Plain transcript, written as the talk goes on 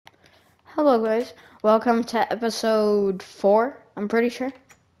Hello guys, welcome to episode 4, I'm pretty sure.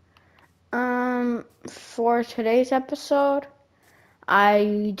 For today's episode,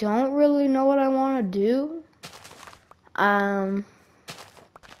 I don't really know what I want to do.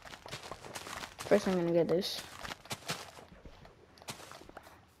 First I'm gonna get this.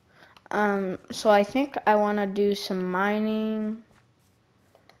 So I think I want to do some mining.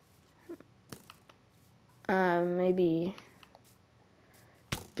 Maybe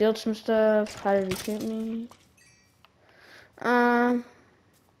build some stuff. How did he shoot me? Let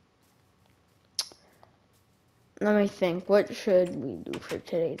me think. What should we do for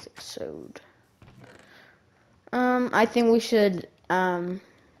today's episode? I think we should, probably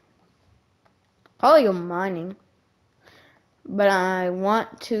go mining. But I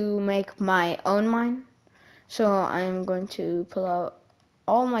want to make my own mine. So I'm going to pull out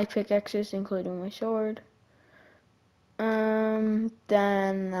all my pickaxes, including my sword.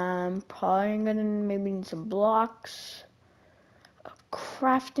 Then I'm probably gonna maybe need some blocks, a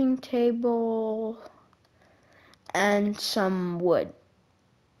crafting table, and some wood.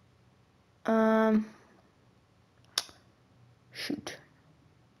 Shoot.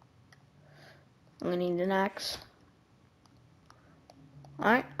 I'm gonna need an axe.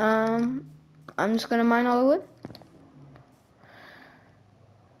 Alright, I'm just gonna mine all the wood.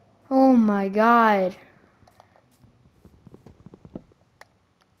 Oh my god.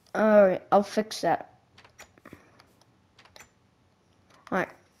 Alright, I'll fix that. Alright,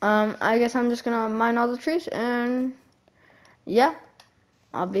 I guess I'm just gonna mine all the trees and yeah,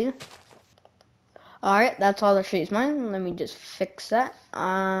 I'll be there. Alright, that's all the trees mined. Let me just fix that.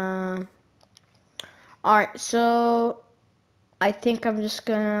 Alright, so I think I'm just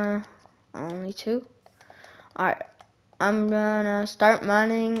gonna only 2. Alright, I'm gonna start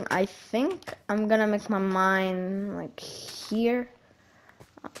mining. I think I'm gonna make my mine like here.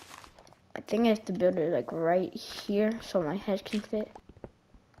 I think I have to build it like right here so my head can fit.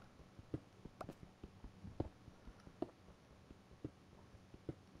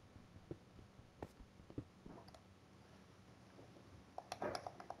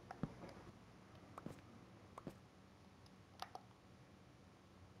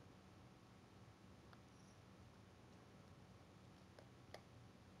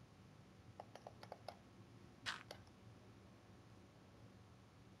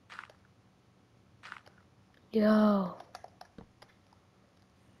 Yo.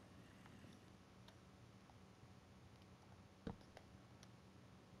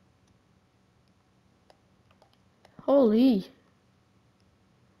 Holy.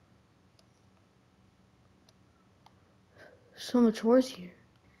 So much worse here.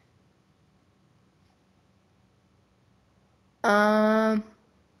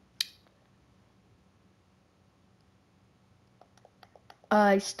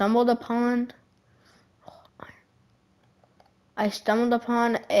 I stumbled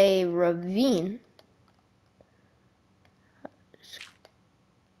upon a ravine. It's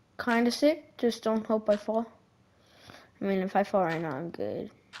kind of sick. Just don't hope I fall. I mean, if I fall right now, I'm good.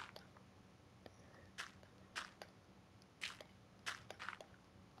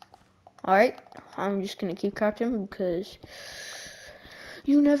 Alright, I'm just gonna keep crafting because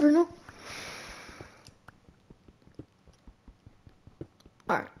you never know.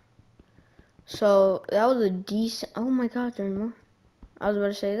 Alright. So, that was a decent... Oh my god, there's more. I was about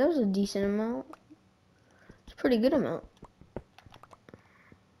to say, that was a decent amount. It's a pretty good amount. Is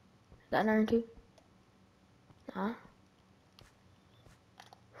that iron too? Huh?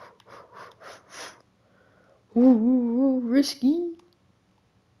 Ooh, risky.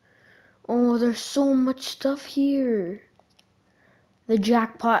 Oh, there's so much stuff here. The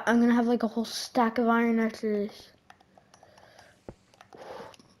jackpot. I'm gonna have like a whole stack of iron after this.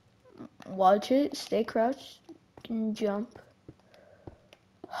 Watch it. Stay crouched. And jump.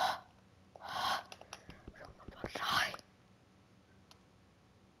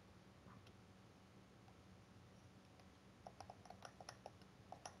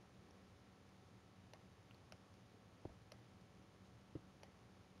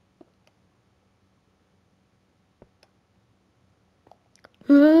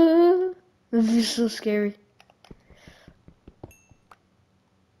 This is so scary.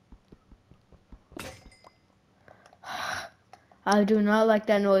 I do not like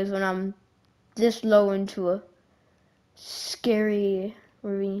that noise when I'm this low into a scary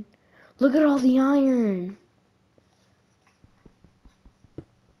ravine. Look at all the iron.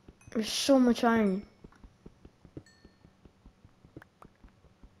 There's so much iron.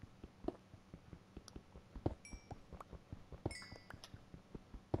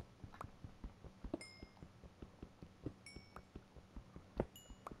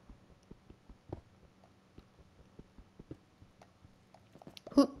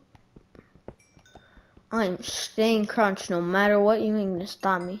 I'm staying crouched no matter what you ain't gonna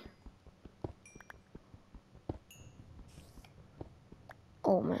stop me.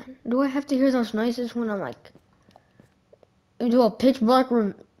 Oh man, do I have to hear those noises when I'm like into a pitch black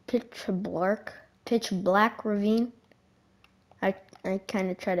ravine? I kind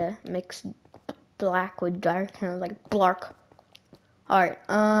of try to mix black with dark, kind of like blark. All right,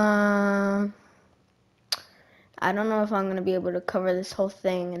 I don't know if I'm gonna be able to cover this whole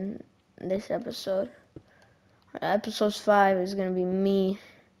thing in this episode. Episode 5 is gonna be me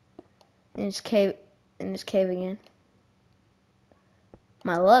in this cave again.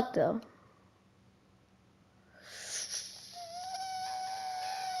 My luck though.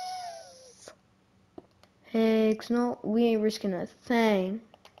 Heck no, we ain't risking a thing.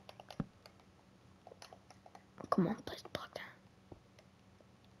 Oh, come on, place the block down.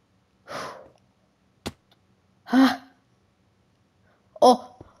 Huh?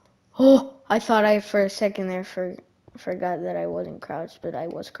 Oh, I thought I for a second there forgot that I wasn't crouched, but I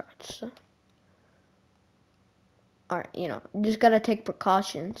was crouched. So. Alright, just gotta take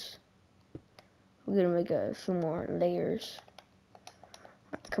precautions. We're gonna make a few more layers.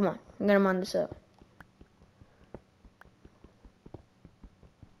 Right, come on, I'm gonna mine this up.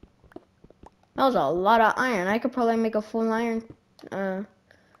 That was a lot of iron. I could probably make a full iron.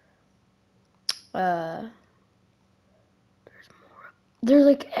 There's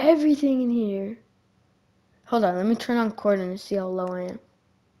like everything in here. Hold on, let me turn on coordinates to see how low I am.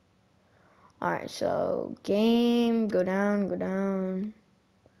 Alright, so game, go down.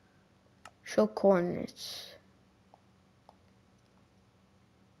 Show coordinates.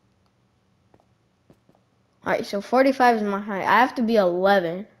 Alright, so 45 is my height. I have to be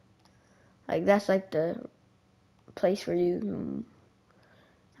 11. Like, that's like the place where you,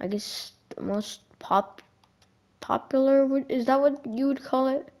 I guess, the most popular, is that what you would call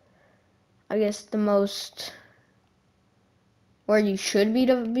it? I guess the most, where you should be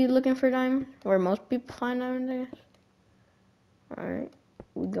to be looking for diamonds, where most people find diamonds, I guess. Alright,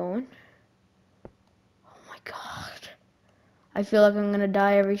 we going. Oh my god. I feel like I'm gonna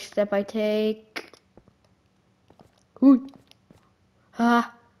die every step I take. Ooh.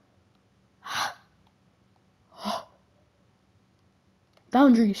 Ah. Oh.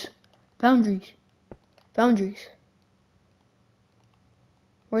 Boundaries.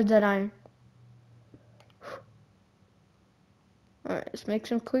 Where's that iron? Alright, let's make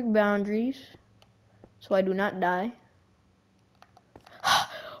some quick boundaries so I do not die.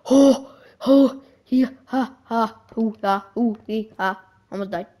 Oh, he, ha, ha, ooh, he, ha.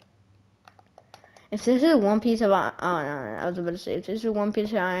 Almost died. If this is one piece of iron, oh, no, I was about to say, if this is one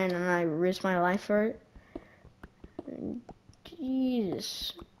piece of iron and I risk my life for it,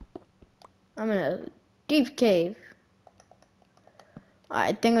 Jesus. I'm in a deep cave.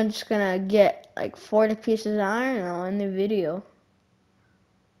 I think I'm just gonna get like 40 pieces of iron and I'll end the video.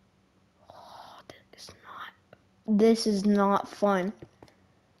 Oh, this is not fun.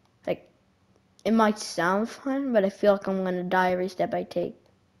 Like, it might sound fun, but I feel like I'm gonna die every step I take.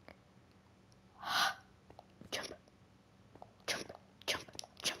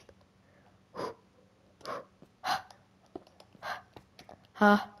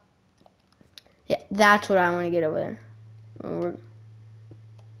 Huh? Yeah, that's what I want to get over there.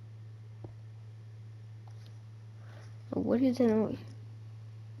 What is it?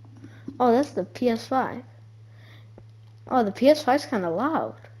 Oh, that's the PS5. Oh, the PS5's kind of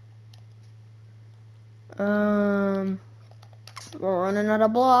loud. We're running out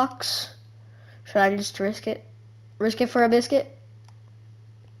of blocks. Should I just risk it? Risk it for a biscuit?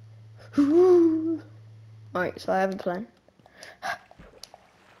 Alright, so I have a plan.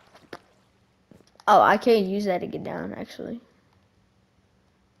 Oh, I can't use that to get down, actually.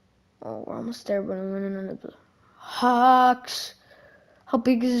 Oh, we're almost there, but I'm running out of blocks. Hawks! How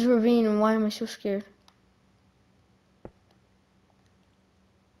big is this ravine and why am I so scared?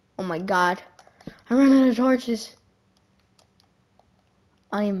 Oh my god. I ran out of torches.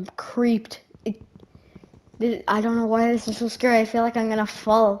 I am creeped. I don't know why this is so scary. I feel like I'm gonna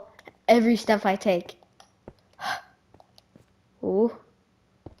fall every step I take. Ooh.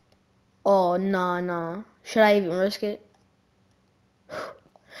 Oh, nah. Should I even risk it?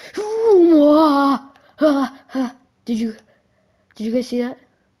 Did you guys see that?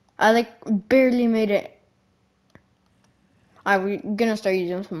 I like barely made it. Alright, we're gonna start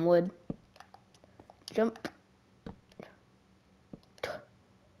using some wood. Jump.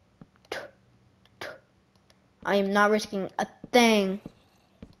 I am not risking a thing.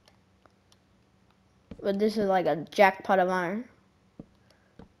 But this is like a jackpot of iron.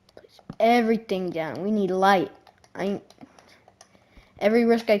 Place everything down. We need light. Every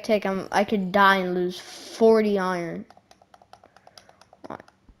risk I take, I could die and lose 40 iron.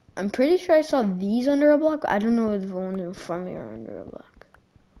 I'm pretty sure I saw these under a block. I don't know if the ones in front of me are under a block.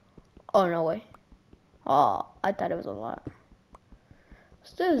 Oh, no way. Oh, I thought it was a lot.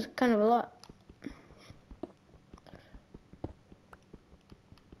 Still is kind of a lot.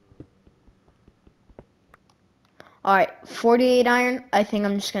 Alright, 48 iron. I think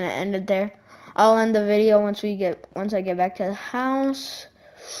I'm just gonna end it there. I'll end the video once I get back to the house.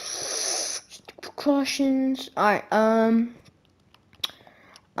 Precautions. Alright,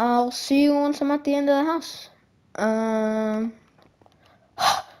 I'll see you once I'm at the end of the house.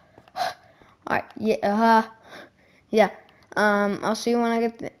 Alright, yeah, yeah. I'll see you when I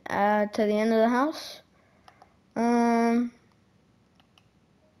get to the end of the house.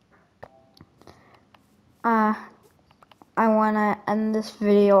 I want to end this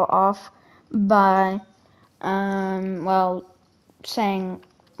video off by, well, saying,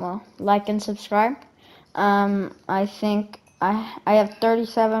 well, like and subscribe. I think I have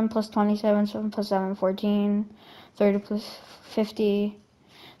 37 plus 27, 7 plus 7, 14, 30 plus 50.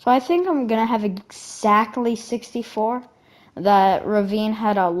 So I think I'm going to have exactly 64. That Ravine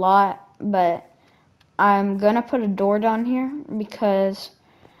had a lot, but I'm going to put a door down here because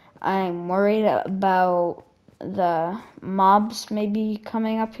I'm worried about the mobs maybe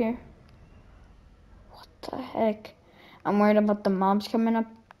coming up here. What the heck? I'm worried about the mobs coming up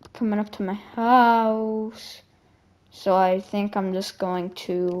to my house. So I think I'm just going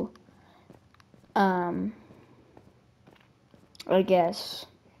to, I guess,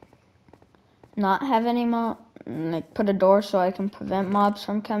 not have any like put a door so I can prevent mobs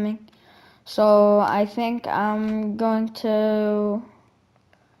from coming. So I think I'm going to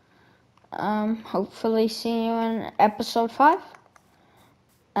hopefully see you in episode 5.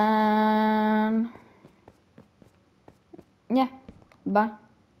 Yeah, bye.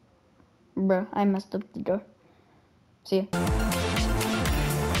 Bro, I messed up the door. See ya.